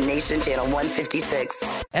SiriusXM Fight Nation Channel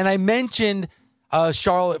 156. And I mentioned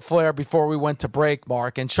Charlotte Flair before we went to break,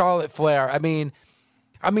 Mark. And Charlotte Flair, I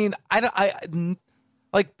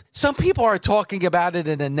like some people are talking about it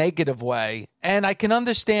in a negative way, and I can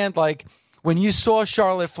understand like when you saw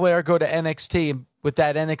Charlotte Flair go to NXT with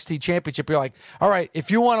that NXT championship, you're like, all right,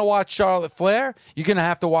 if you want to watch Charlotte Flair, you're going to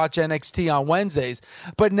have to watch NXT on Wednesdays.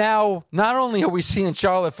 But now, not only are we seeing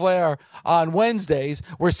Charlotte Flair on Wednesdays,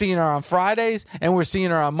 we're seeing her on Fridays and we're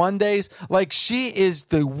seeing her on Mondays. Like, she is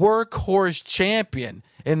the workhorse champion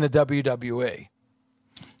in the WWE.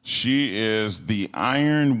 She is the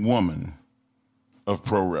Iron Woman of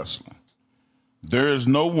pro wrestling. There is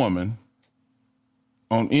no woman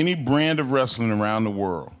on any brand of wrestling around the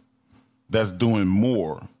world that's doing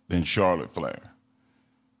more than Charlotte Flair.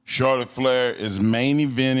 Charlotte Flair is main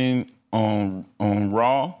eventing on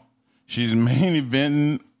Raw. She's main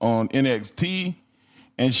eventing on NXT.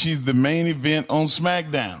 And she's the main event on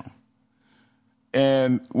SmackDown.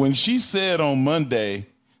 And when she said on Monday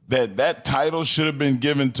that title should have been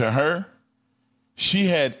given to her, she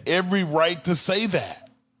had every right to say that.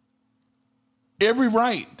 Every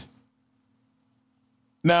right.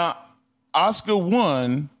 Now, Asuka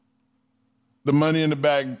won the Money in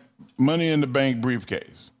the Bank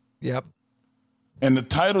briefcase. Yep. And the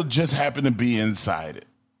title just happened to be inside it.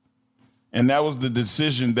 And that was the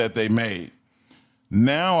decision that they made.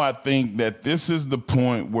 Now I think that this is the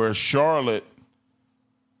point where Charlotte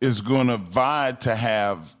is going to vie to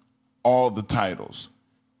have all the titles.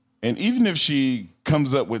 And even if she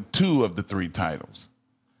comes up with 2 of the 3 titles,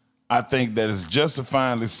 I think that it's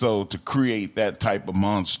justifiably so to create that type of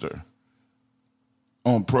monster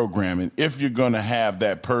on programming. If you're going to have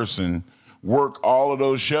that person work all of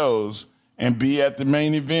those shows and be at the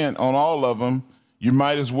main event on all of them, you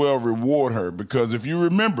might as well reward her. Because if you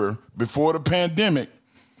remember, before the pandemic,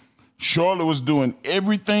 Charlotte was doing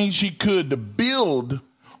everything she could to build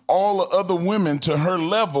all the other women to her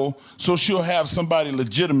level so she'll have somebody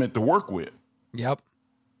legitimate to work with. Yep.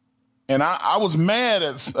 And I was mad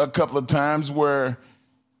at a couple of times where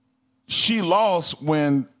she lost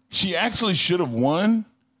when she actually should have won,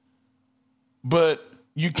 but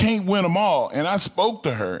you can't win them all. And I spoke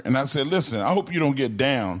to her and I said, listen, I hope you don't get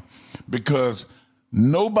down because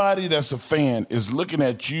nobody that's a fan is looking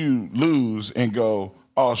at you lose and go,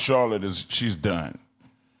 oh, she's done.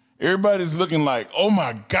 Everybody's looking like, oh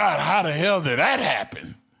my God, how the hell did that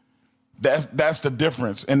happen? That's the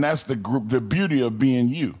difference, and that's the beauty of being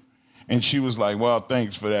you. And she was like, well,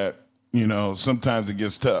 thanks for that. You know, sometimes it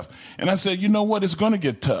gets tough. And I said, you know what? It's going to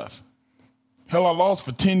get tough. Hell, I lost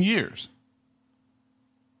for 10 years.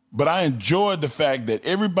 But I enjoyed the fact that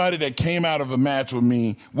everybody that came out of a match with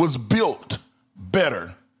me was built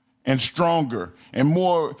better and stronger and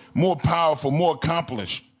more powerful, more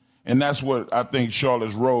accomplished. And that's what I think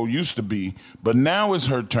Charlotte's role used to be. But now it's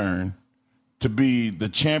her turn to be the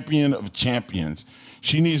champion of champions.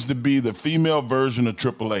 She needs to be the female version of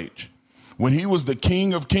Triple H. When he was the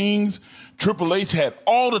king of kings, Triple H had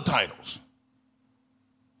all the titles.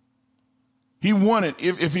 He won it.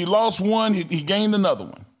 If he lost one, he gained another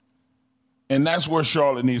one. And that's where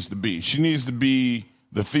Charlotte needs to be. She needs to be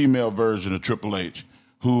the female version of Triple H,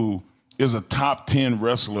 who is a top 10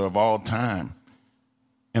 wrestler of all time.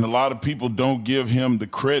 And a lot of people don't give him the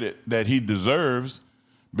credit that he deserves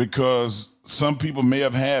because some people may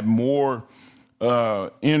have had more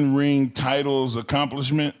in-ring titles,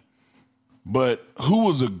 accomplishment. But who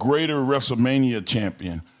was a greater WrestleMania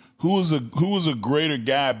champion? Who was a greater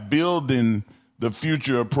guy building the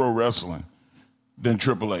future of pro wrestling than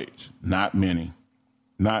Triple H? Not many.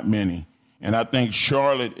 Not many. And I think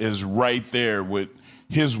Charlotte is right there with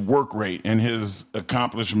his work rate and his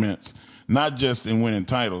accomplishments, not just in winning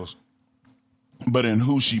titles, but in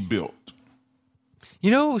who she built. You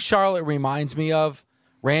know who Charlotte reminds me of?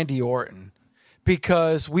 Randy Orton.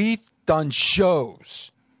 Because we've done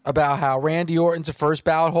shows about how Randy Orton's a first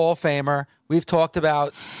ballot Hall of Famer. We've talked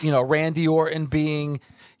about, Randy Orton being,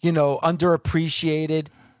 underappreciated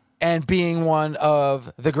and being one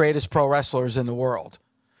of the greatest pro wrestlers in the world.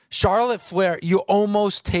 Charlotte Flair, you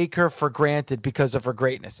almost take her for granted because of her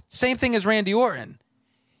greatness. Same thing as Randy Orton.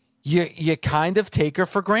 You kind of take her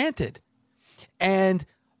for granted. And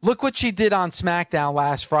look what she did on SmackDown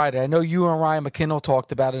last Friday. I know you and Ryan McKinnell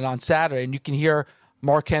talked about it on Saturday, and you can hear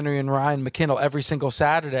Mark Henry and Ryan McKinnell every single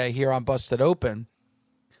Saturday here on Busted Open.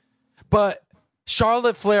 But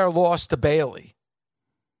Charlotte Flair lost to Bayley.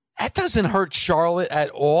 That doesn't hurt Charlotte at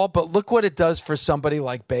all, but look what it does for somebody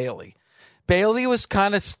like Bayley. Bayley was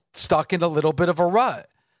kind of stuck in a little bit of a rut.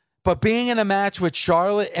 But being in a match with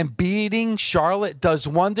Charlotte and beating Charlotte does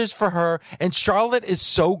wonders for her. And Charlotte is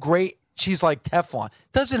so great, she's like Teflon.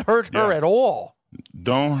 Doesn't hurt her at all.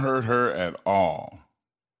 Don't hurt her at all.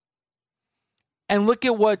 And look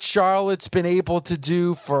at what Charlotte's been able to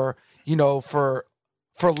do for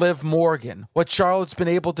Liv Morgan. What Charlotte's been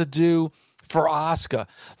able to do for Asuka.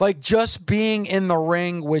 Like, just being in the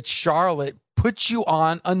ring with Charlotte puts you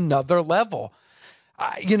on another level.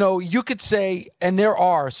 You could say, and there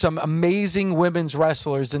are some amazing women's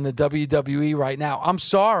wrestlers in the WWE right now. I'm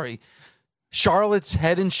sorry. Charlotte's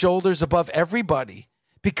head and shoulders above everybody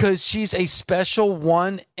because she's a special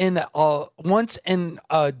once in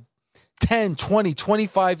a 10, 20,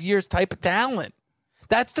 25 years type of talent.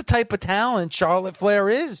 That's the type of talent Charlotte Flair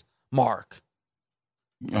is, Mark.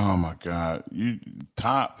 Oh, my God.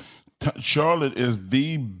 Charlotte is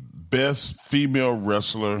the best female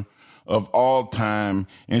wrestler of all time,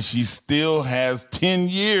 and she still has 10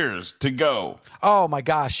 years to go. Oh, my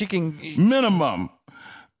gosh. She can... Minimum.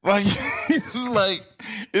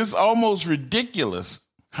 It's almost ridiculous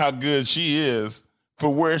how good she is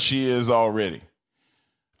for where she is already.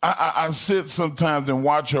 I sit sometimes and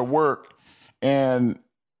watch her work, and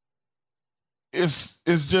it's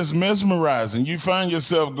just mesmerizing. You find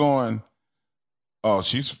yourself going, "Oh,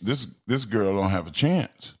 this girl don't have a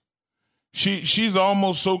chance." She's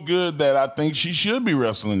almost so good that I think she should be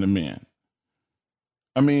wrestling the men.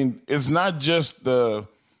 I mean, it's not just the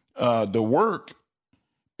work;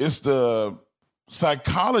 it's the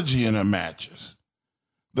psychology in her matches,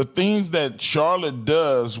 the things that Charlotte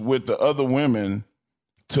does with the other women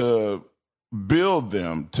to build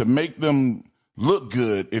them, to make them look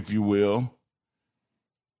good, if you will,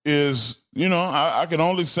 is, I can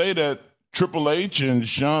only say that Triple H and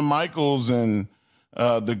Shawn Michaels and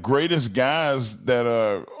the greatest guys that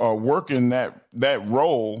are working that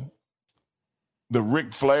role, the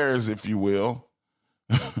Ric Flairs, if you will,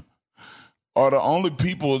 are the only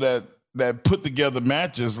people that put together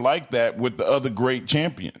matches like that with the other great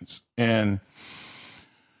champions. And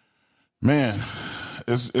man,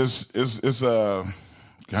 it's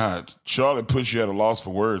God, Charlotte puts you at a loss for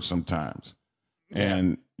words sometimes.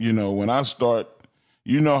 And, when I start,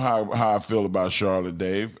 how I feel about Charlotte,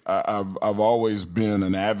 Dave. I've always been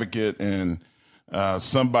an advocate and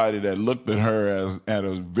somebody that looked at her at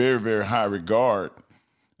a very, very high regard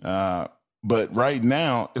But right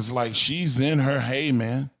now, it's like she's in her, hey,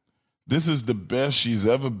 man, this is the best she's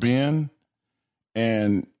ever been,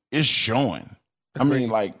 and it's showing. Agreed. I mean,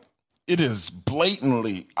 like, it is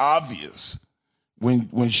blatantly obvious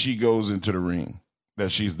when she goes into the ring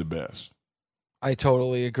that she's the best. I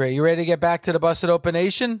totally agree. You ready to get back to the Busted Open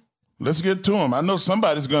Nation? Let's get to them. I know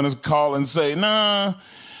somebody's going to call and say, nah,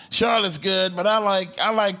 Charlotte's good, but I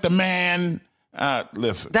like the man.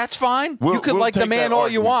 Listen. That's fine. You could like the man all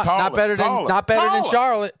you want. Not better than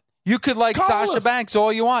Charlotte. You could like Sasha Banks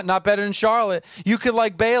all you want, not better than Charlotte. You could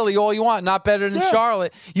like Bayley all you want, not better than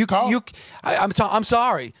Charlotte. I'm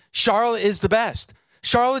sorry. Charlotte is the best.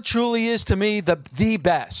 Charlotte truly is, to me, the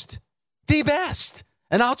best. The best.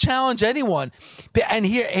 And I'll challenge anyone. And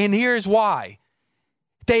here's why.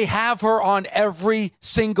 They have her on every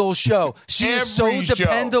single show. She is so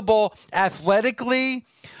dependable athletically,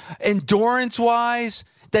 endurance-wise,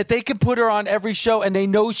 that they can put her on every show and they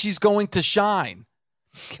know she's going to shine.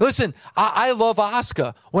 Listen, I love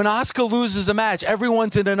Asuka. When Asuka loses a match,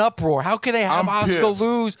 everyone's in an uproar. How can they have Asuka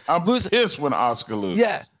lose? I'm pissed when Asuka loses.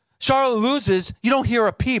 Yeah. Charlotte loses, you don't hear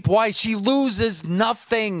a peep. Why? She loses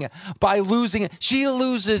nothing by losing it. She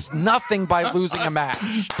loses nothing by losing a match.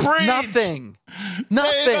 Preach. Nothing.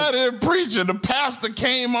 Dave out here preaching. The pastor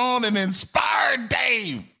came on and inspired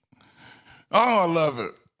Dave. Oh, I love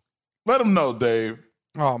it. Let him know, Dave.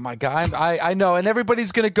 Oh, my God. I know. And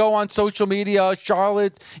everybody's going to go on social media.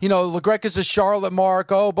 Charlotte, LaGreca's a Charlotte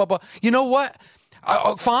mark. Oh, blah, blah. You know what?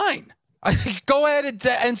 Fine. Go ahead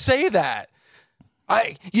and say that.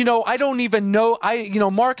 I don't even know.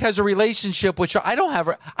 Mark has a relationship with Charlotte. I don't have.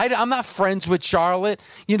 I'm not friends with Charlotte.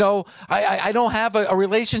 I don't have a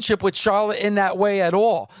relationship with Charlotte in that way at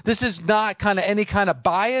all. This is not any kind of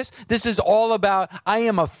bias. This is all about, I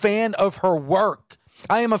am a fan of her work.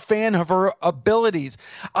 I am a fan of her abilities.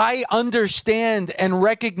 I understand and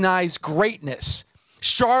recognize greatness.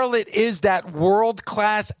 Charlotte is that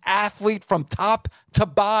world-class athlete from top to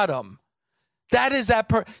bottom.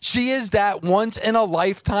 She is that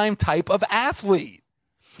once-in-a-lifetime type of athlete.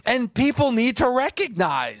 And people need to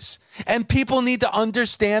recognize, and people need to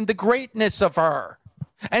understand the greatness of her.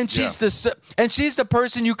 And she's the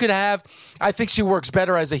person you could have. I think she works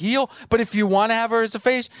better as a heel, but if you want to have her as a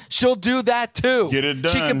face, she'll do that too. Get it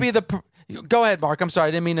done. She could be Go ahead, Mark. I'm sorry,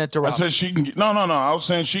 I didn't mean to interrupt. I said she can. No. I was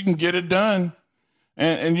saying she can get it done.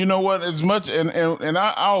 And you know what? As much and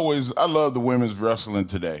I love the women's wrestling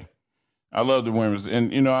today. I love the women's, and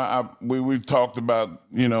we've talked about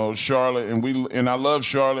Charlotte, and I love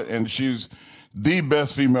Charlotte, and she's the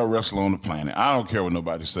best female wrestler on the planet. I don't care what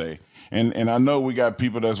nobody say, and I know we got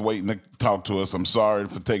people that's waiting to talk to us. I'm sorry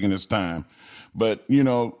for taking this time, but you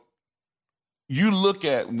look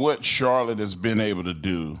at what Charlotte has been able to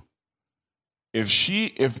do.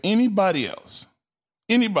 If anybody else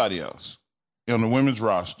on the women's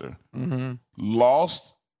roster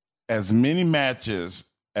lost as many matches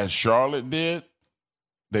as Charlotte did,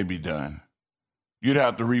 they'd be done. You'd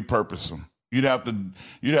have to repurpose them. You'd have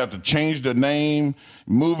to change their name,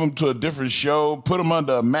 move them to a different show, put them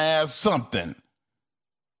under a mask, something.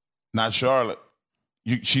 Not Charlotte.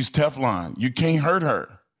 She's Teflon. You can't hurt her.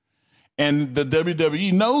 And the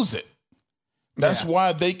WWE knows it. That's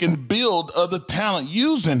why they can build other talent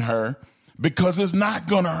using her, because it's not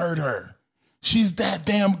going to hurt her. She's that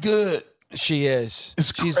damn good. She is.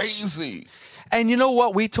 She's crazy. And you know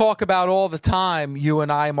what we talk about all the time, you and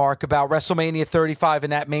I, Mark, about WrestleMania 35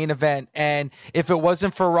 and that main event. And if it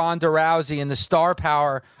wasn't for Ronda Rousey and the star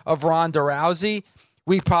power of Ronda Rousey,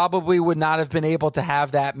 we probably would not have been able to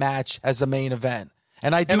have that match as a main event.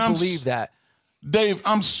 And I do believe that. Dave,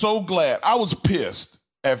 I'm so glad. I was pissed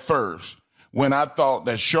at first when I thought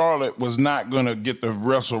that Charlotte was not going to get to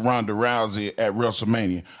wrestle Ronda Rousey at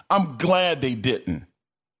WrestleMania. I'm glad they didn't.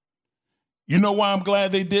 You know why I'm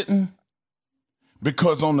glad they didn't?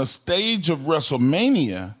 Because on the stage of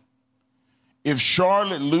WrestleMania, if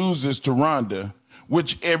Charlotte loses to Ronda,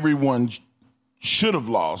 which everyone should have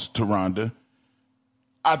lost to Ronda,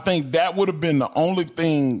 I think that would have been the only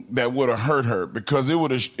thing that would have hurt her, because it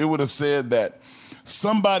would have said that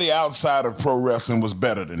somebody outside of pro wrestling was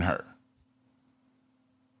better than her.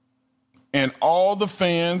 And all the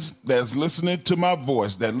fans that's listening to my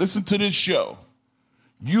voice, that listen to this show,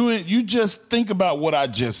 you just think about what I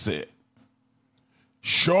just said.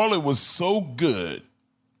 Charlotte was so good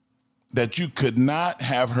that you could not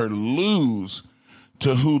have her lose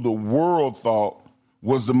to who the world thought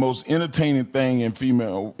was the most entertaining thing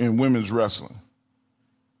in women's wrestling.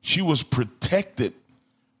 She was protected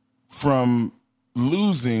from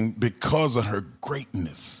losing because of her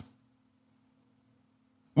greatness.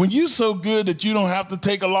 When you're so good that you don't have to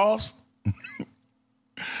take a loss,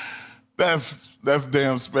 That's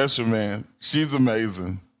damn special, man. She's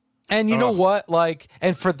amazing. And you know what? Like,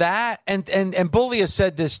 and for that, and Bully has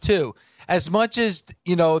said this too. As much as,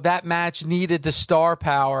 you know, that match needed the star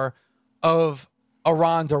power of a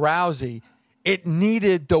Ronda Rousey, it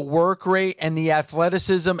needed the work rate and the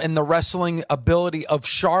athleticism and the wrestling ability of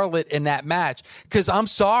Charlotte in that match. Because I'm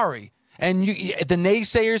sorry, and the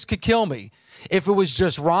naysayers could kill me. If it was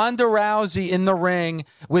just Ronda Rousey in the ring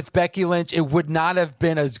with Becky Lynch, it would not have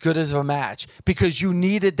been as good as a match because you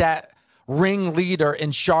needed that ring leader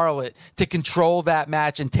in Charlotte to control that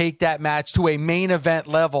match and take that match to a main event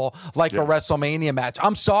level like a WrestleMania match.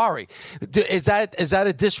 I'm sorry. Is that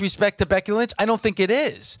a disrespect to Becky Lynch? I don't think it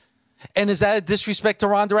is. And is that a disrespect to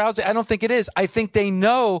Ronda Rousey? I don't think it is. I think they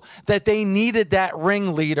know that they needed that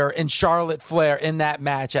ring leader in Charlotte Flair in that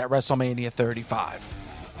match at WrestleMania 35.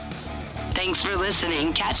 Thanks for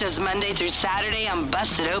listening. Catch us Monday through Saturday on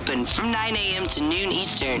Busted Open from 9 a.m. to noon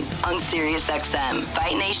Eastern on SiriusXM,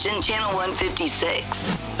 Fight Nation Channel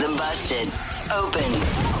 156. The Busted Open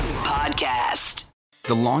Podcast.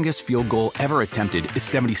 The longest field goal ever attempted is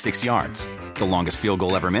 76 yards. The longest field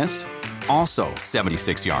goal ever missed? Also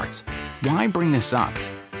 76 yards. Why bring this up?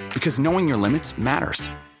 Because knowing your limits matters,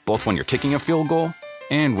 both when you're kicking a field goal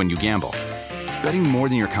and when you gamble. Betting more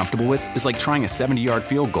than you're comfortable with is like trying a 70-yard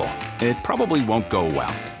field goal. It probably won't go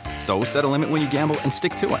well. So set a limit when you gamble and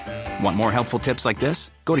stick to it. Want more helpful tips like this?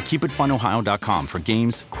 Go to keepitfunohio.com for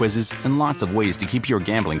games, quizzes, and lots of ways to keep your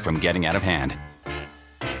gambling from getting out of hand.